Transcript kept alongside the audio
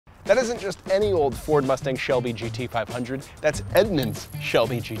That isn't just any old Ford Mustang Shelby GT500, that's Edmunds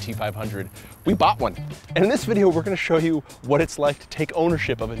Shelby GT500. We bought one. And in this video, we're gonna show you what it's like to take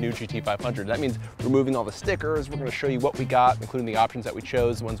ownership of a new GT500. That means removing all the stickers. We're gonna show you what we got, including the options that we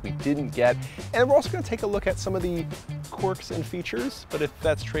chose, the ones we didn't get. And we're also gonna take a look at some of the quirks and features, but if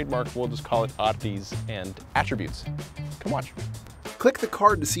that's trademarked, we'll just call it oddities and attributes. Come watch. Click the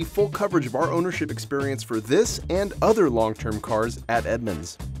card to see full coverage of our ownership experience for this and other long-term cars at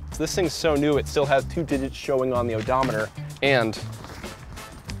Edmunds. So this thing's so new, it still has 2 digits showing on the odometer and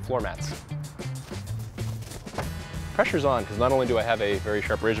floor mats. Pressure's on, because not only do I have a very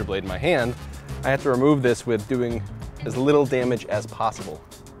sharp razor blade in my hand, I have to remove this with doing as little damage as possible.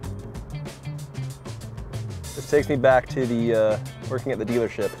 This takes me back to the working at the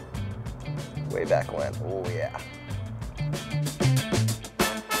dealership way back when. Oh yeah.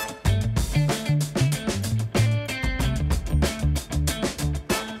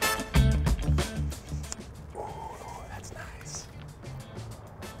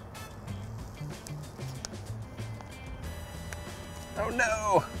 Oh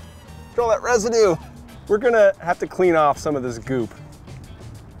no! Look at all that residue. We're gonna have to clean off some of this goop.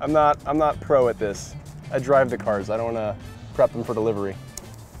 I'm not pro at this. I drive the cars. I don't wanna prep them for delivery.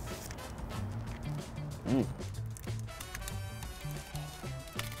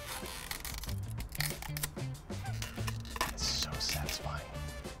 It's so satisfying.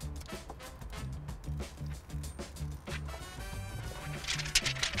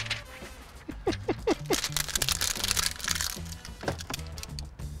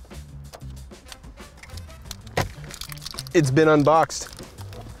 It's been unboxed.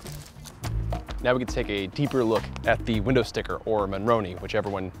 Now we can take a deeper look at the window sticker, or Monroney, whichever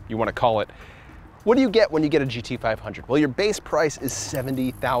one you want to call it. What do you get when you get a GT500? Well, your base price is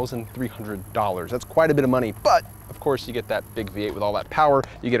 $70,300. That's quite a bit of money, but of course you get that big V8 with all that power,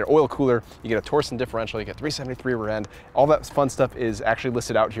 you get an oil cooler, you get a Torsen differential, you get 373 rear end. All that fun stuff is actually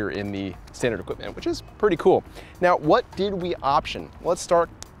listed out here in the standard equipment, which is pretty cool. Now, what did we option? Let's start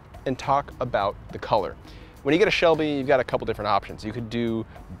and talk about the color. When you get a Shelby, you've got a couple different options. You could do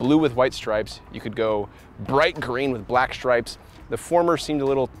blue with white stripes. You could go bright green with black stripes. The former seemed a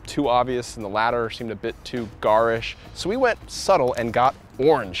little too obvious and the latter seemed a bit too garish. So we went subtle and got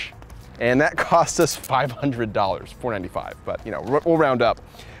orange. And that cost us $500, $495, but you know, we'll round up.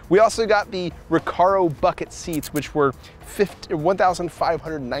 We also got the Recaro bucket seats, which were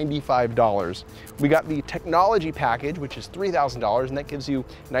 $1,595. We got the technology package, which is $3,000, and that gives you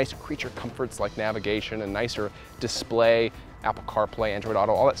nice creature comforts like navigation, a nicer display, Apple CarPlay, Android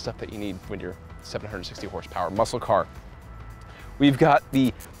Auto, all that stuff that you need when you're 760 horsepower muscle car. We've got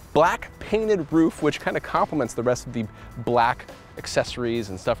the black painted roof, which kind of complements the rest of the black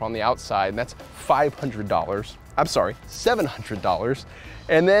accessories and stuff on the outside, and that's $500. I'm sorry, $700.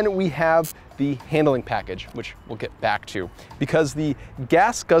 And then we have the handling package, which we'll get back to, because the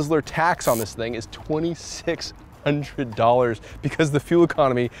gas guzzler tax on this thing is $2,600 because the fuel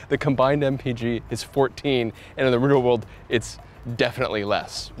economy, the combined MPG is 14, and in the real world, it's definitely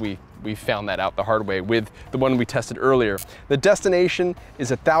less. We found that out the hard way with the one we tested earlier. The destination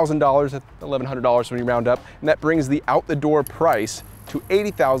is $1,000, $1,100 when you round up, and that brings the out the door price to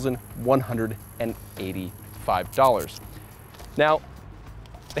 $80,185. Now,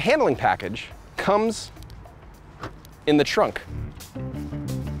 the handling package comes in the trunk.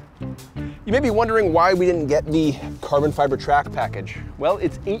 You may be wondering why we didn't get the carbon fiber track package. Well,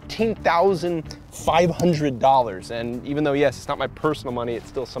 it's $18,500, and even though, yes, it's not my personal money, it's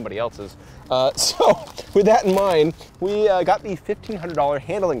still somebody else's. So with that in mind, we got the $1,500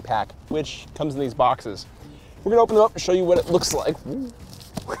 handling pack, which comes in these boxes. We're gonna open them up and show you what it looks like.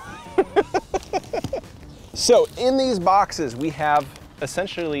 So in these boxes, we have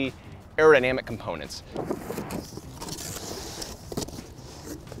essentially aerodynamic components.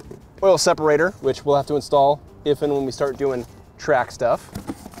 Oil separator, which we'll have to install if and when we start doing track stuff.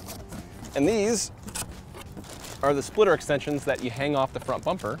 And these are the splitter extensions that you hang off the front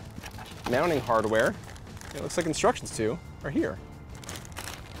bumper. Mounting hardware, it looks like instructions to, are here.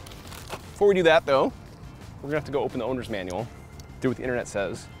 Before we do that though, we're gonna have to go open the owner's manual, do what the internet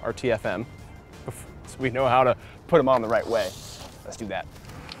says, RTFM, so we know how to put them on the right way. Let's do that.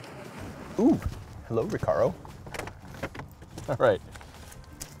 Ooh, hello, Recaro. All right.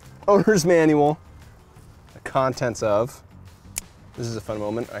 Owner's manual, the contents of. This is a fun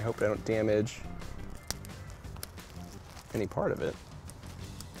moment. I hope I don't damage any part of it.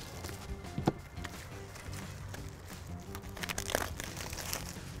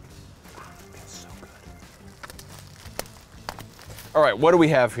 Feels so good. All right, what do we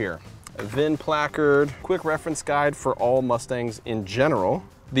have here? A VIN placard, quick reference guide for all Mustangs in general.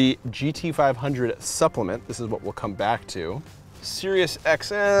 The GT500 supplement, this is what we'll come back to. Sirius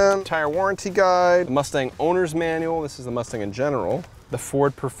XM, tire warranty guide, Mustang owner's manual, this is the Mustang in general. The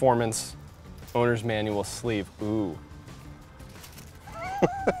Ford Performance owner's manual sleeve, ooh.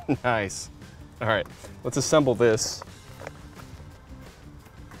 Nice. All right, let's assemble this.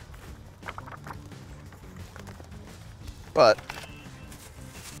 But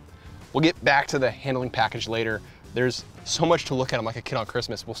we'll get back to the handling package later. There's so much to look at. I'm like a kid on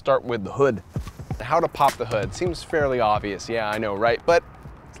Christmas. We'll start with the hood. How to pop the hood. Seems fairly obvious. Yeah, I know, right? But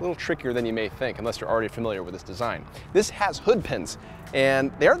it's a little trickier than you may think, unless you're already familiar with this design. This has hood pins,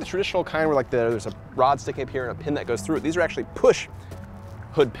 and they are the traditional kind where like there's a rod sticking up here and a pin that goes through it. These are actually push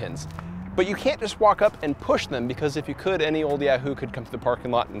hood pins. But you can't just walk up and push them, because if you could, any old yahoo could come to the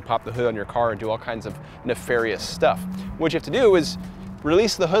parking lot and pop the hood on your car and do all kinds of nefarious stuff. What you have to do is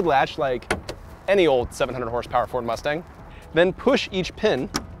release the hood latch like any old 700 horsepower Ford Mustang, then push each pin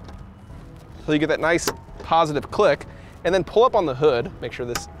so you get that nice positive click, and then pull up on the hood, make sure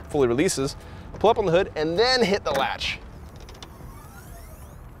this fully releases, pull up on the hood, and then hit the latch.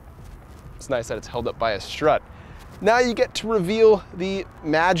 It's nice that it's held up by a strut. Now you get to reveal the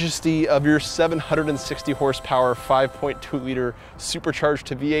majesty of your 760 horsepower, 5.2 liter supercharged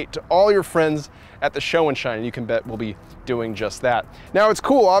to V8 to all your friends at the show and shine, and you can bet we'll be doing just that. Now it's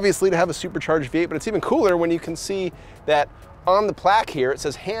cool, obviously, to have a supercharged V8, but it's even cooler when you can see that on the plaque here, it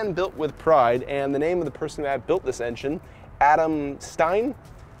says hand built with pride, and the name of the person who built this engine, Adam Stein.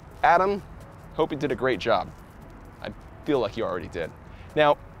 Adam, hope you did a great job. I feel like you already did.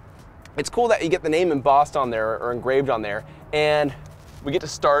 Now, it's cool that you get the name embossed on there or engraved on there, and we get to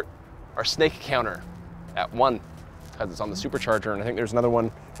start our snake counter at 1 because it's on the supercharger, and I think there's another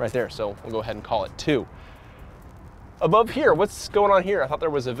one right there, so we'll go ahead and call it 2. Above here, what's going on here? I thought there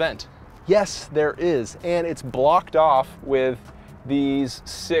was a vent. Yes, there is, and it's blocked off with these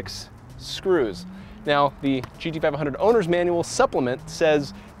 6 screws. Now, the GT500 owner's manual supplement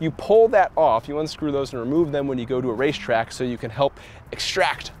says you pull that off, you unscrew those and remove them when you go to a racetrack so you can help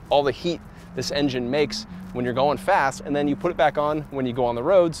extract all the heat this engine makes when you're going fast, and then you put it back on when you go on the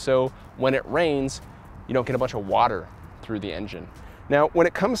road, so when it rains, you don't get a bunch of water through the engine. Now, when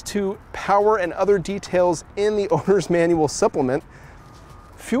it comes to power and other details in the owner's manual supplement,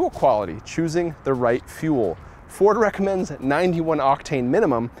 fuel quality, choosing the right fuel. Ford recommends 91 octane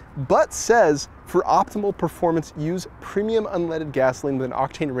minimum, but says for optimal performance, use premium unleaded gasoline with an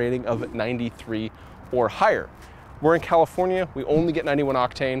octane rating of 93 or higher. We're in California, we only get 91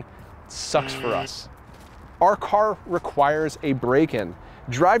 octane, sucks for us. Our car requires a break-in.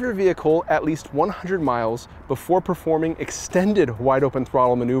 Drive your vehicle at least 100 miles before performing extended wide open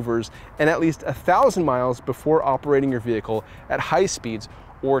throttle maneuvers, and at least 1,000 miles before operating your vehicle at high speeds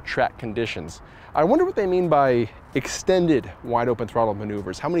or track conditions. I wonder what they mean by extended wide open throttle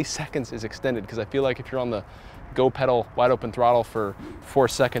maneuvers. How many seconds is extended? Because I feel like if you're on the go pedal wide open throttle for 4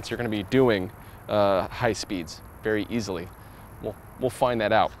 seconds, you're going to be doing high speeds very easily. We'll find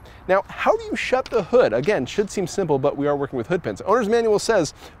that out. Now, how do you shut the hood? Again, should seem simple, but we are working with hood pins. Owner's manual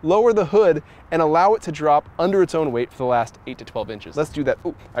says lower the hood and allow it to drop under its own weight for the last 8 to 12 inches. Let's do that.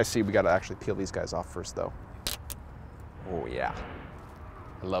 Oh, I see, we got to actually peel these guys off first though. Oh yeah.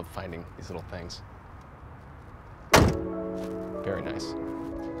 I love finding these little things. Very nice.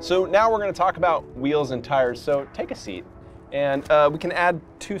 So now we're going to talk about wheels and tires. So take a seat, and we can add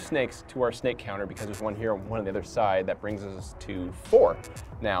 2 snakes to our snake counter because there's one here and one on the other side. That brings us to 4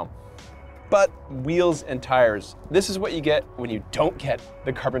 now. But wheels and tires, this is what you get when you don't get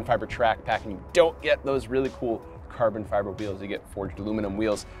the carbon fiber track pack and you don't get those really cool carbon fiber wheels. You get forged aluminum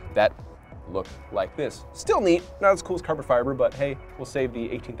wheels that look like this. Still neat, not as cool as carbon fiber, but hey, we'll save the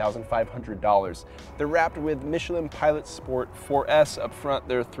 $18,500. They're wrapped with Michelin Pilot Sport 4S. Up front,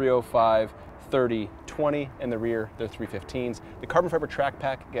 they're 305, 30, 20, and the rear, they're 315s. The carbon fiber track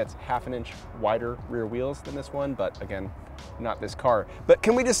pack gets 1/2 inch wider rear wheels than this one, but again, not this car. But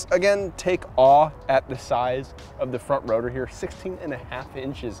can we just, again, take awe at the size of the front rotor here? 16.5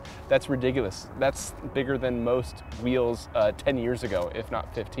 inches. That's ridiculous. That's bigger than most wheels 10 years ago, if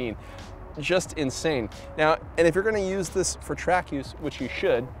not 15. Just insane. Now, and if you're going to use this for track use, which you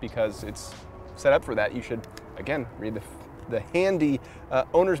should, because it's set up for that, you should, again, read the handy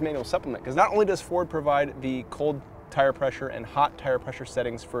owner's manual supplement, because not only does Ford provide the cold tire pressure and hot tire pressure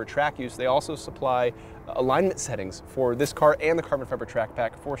settings for track use, they also supply alignment settings for this car and the carbon fiber track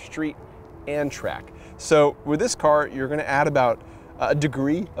pack for street and track. So with this car, you're going to add about a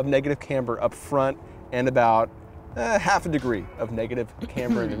degree of negative camber up front and about 1/2 degree of negative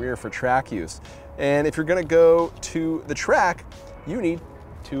camber in the rear for track use. And if you're going to go to the track, you need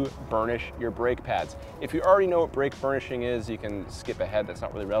to burnish your brake pads. If you already know what brake burnishing is, you can skip ahead, that's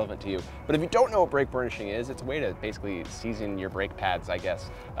not really relevant to you. But if you don't know what brake burnishing is, it's a way to basically season your brake pads, I guess,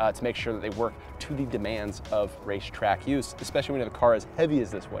 to make sure that they work to the demands of racetrack use, especially when you have a car as heavy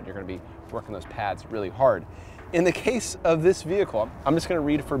as this one. You're gonna be working those pads really hard. In the case of this vehicle, I'm just gonna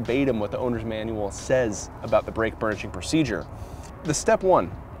read verbatim what the owner's manual says about the brake burnishing procedure. The step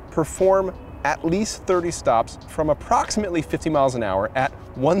 1, perform at least 30 stops from approximately 50 miles an hour at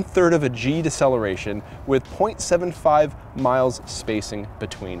 1/3 of a G deceleration with 0.75 miles spacing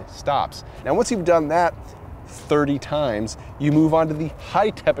between stops. Now, once you've done that 30 times, you move on to the high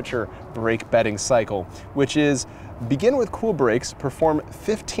temperature brake bedding cycle, which is begin with cool brakes, perform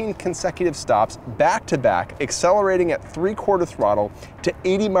 15 consecutive stops back to back, accelerating at 3/4 throttle to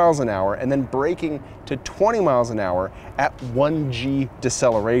 80 miles an hour, and then braking to 20 miles an hour at 1 G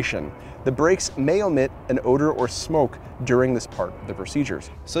deceleration. The brakes may omit an odor or smoke during this part of the procedures.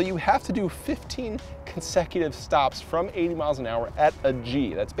 So you have to do 15 consecutive stops from 80 miles an hour at a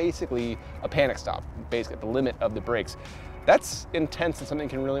G. That's basically a panic stop, basically at the limit of the brakes. That's intense and something you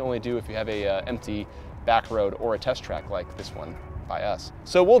can really only do if you have a empty back road or a test track like this one by us.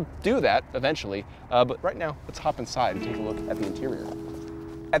 So we'll do that eventually, but right now let's hop inside and take a look at the interior.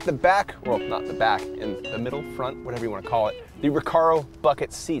 At the back, well, not the back, in the middle, front, whatever you want to call it, the Recaro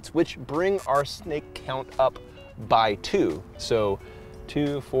bucket seats, which bring our snake count up by 2. So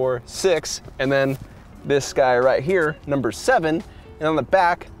 2, 4, 6, and then this guy right here, number 7, and on the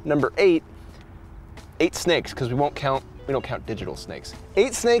back, number 8, 8 snakes, because we don't count digital snakes.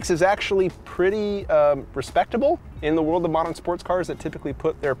 8 snakes is actually pretty respectable in the world of modern sports cars that typically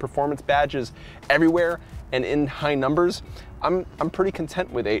put their performance badges everywhere and in high numbers. I'm pretty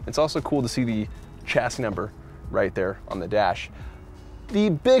content with 8. It's also cool to see the chassis number right there on the dash. The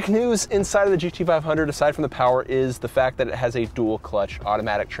big news inside of the GT500, aside from the power, is the fact that it has a dual clutch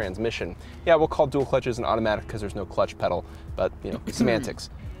automatic transmission. Yeah, we'll call dual clutches an automatic because there's no clutch pedal, but you know, semantics.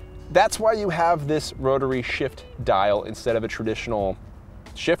 That's why you have this rotary shift dial instead of a traditional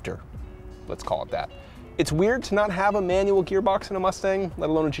shifter, let's call it that. It's weird to not have a manual gearbox in a Mustang, let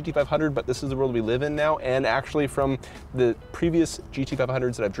alone a GT500, but this is the world we live in now, and actually from the previous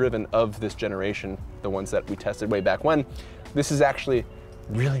GT500s that I've driven of this generation, the ones that we tested way back when, this is actually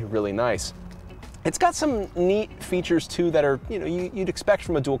really, really nice. It's got some neat features too that are, you know, you'd expect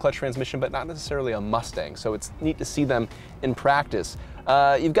from a dual clutch transmission, but not necessarily a Mustang, so it's neat to see them in practice.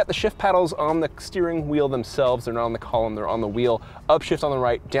 You've got the shift paddles on the steering wheel themselves. They're not on the column, they're on the wheel. Upshift on the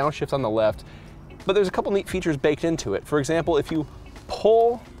right, downshift on the left. But there's a couple neat features baked into it. For example, if you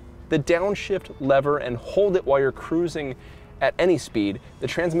pull the downshift lever and hold it while you're cruising at any speed, the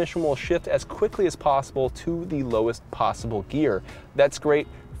transmission will shift as quickly as possible to the lowest possible gear. That's great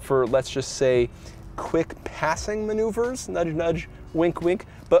for, let's just say, quick passing maneuvers, nudge, nudge, wink, wink.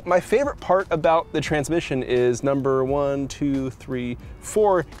 But my favorite part about the transmission is number 1, 2, 3,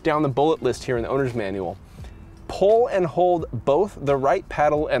 4 down the bullet list here in the owner's manual. Pull and hold both the right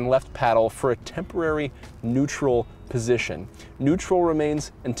paddle and left paddle for a temporary neutral position. Neutral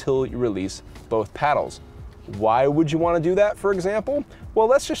remains until you release both paddles. Why would you want to do that, for example? Well,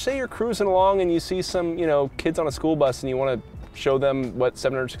 let's just say you're cruising along and you see some, you know, kids on a school bus and you want to show them what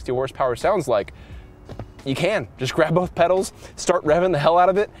 760 horsepower sounds like. You can just grab both pedals, start revving the hell out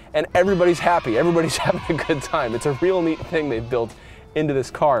of it, and everybody's happy. Everybody's having a good time. It's a real neat thing they've built into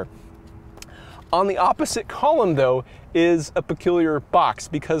this car. On the opposite column, though, is a peculiar box,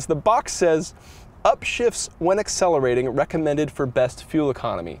 because the box says upshifts when accelerating recommended for best fuel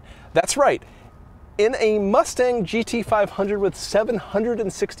economy. That's right. In a Mustang GT500 with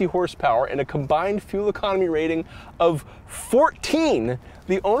 760 horsepower and a combined fuel economy rating of 14,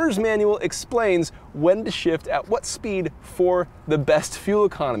 the owner's manual explains when to shift at what speed for the best fuel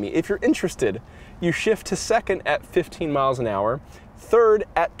economy. If you're interested, you shift to second at 15 miles an hour, third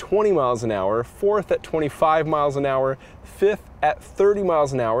at 20 miles an hour, fourth at 25 miles an hour, fifth at 30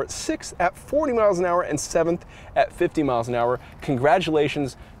 miles an hour, sixth at 40 miles an hour, and seventh at 50 miles an hour.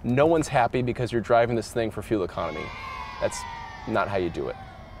 Congratulations, no one's happy because you're driving this thing for fuel economy. That's not how you do it.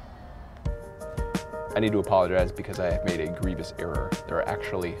 I need to apologize because I have made a grievous error. There are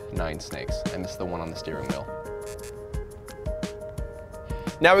actually 9 snakes. I missed the one on the steering wheel.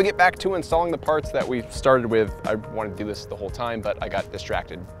 Now we get back to installing the parts that we started with. I wanted to do this the whole time, but I got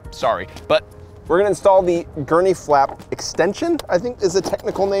distracted. Sorry. But we're gonna install the gurney flap extension, I think is the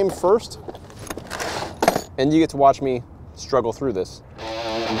technical name, first. And you get to watch me struggle through this.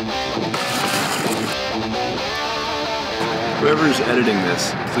 Whoever's editing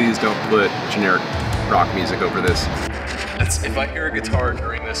this, please don't put generic rock music over this. If I hear a guitar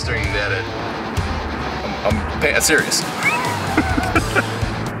during the edit, I'm serious.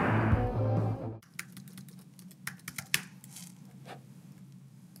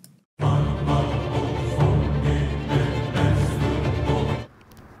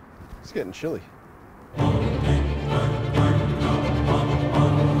 It's getting chilly.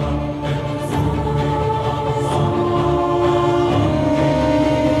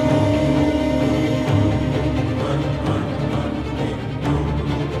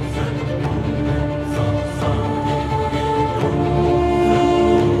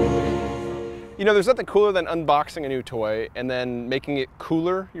 You know, there's nothing cooler than unboxing a new toy and then making it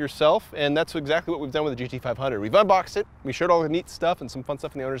cooler yourself, and that's exactly what we've done with the GT500. We've unboxed it, we showed all the neat stuff and some fun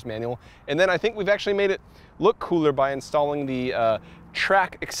stuff in the owner's manual, and then I think we've actually made it look cooler by installing the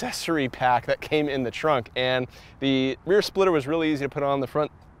track accessory pack that came in the trunk. And the rear splitter was really easy to put on. The front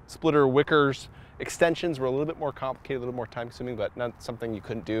splitter wickers extensions were a little bit more complicated, a little more time consuming, but not something you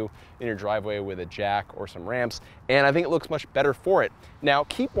couldn't do in your driveway with a jack or some ramps. And I think it looks much better for it. Now,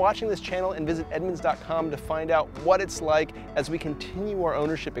 keep watching this channel and visit Edmunds.com to find out what it's like as we continue our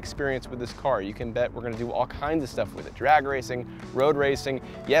ownership experience with this car. You can bet we're gonna do all kinds of stuff with it. Drag racing, road racing,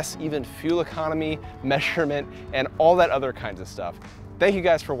 yes, even fuel economy, measurement, and all that other kinds of stuff. Thank you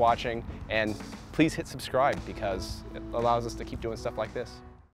guys for watching, and please hit subscribe because it allows us to keep doing stuff like this.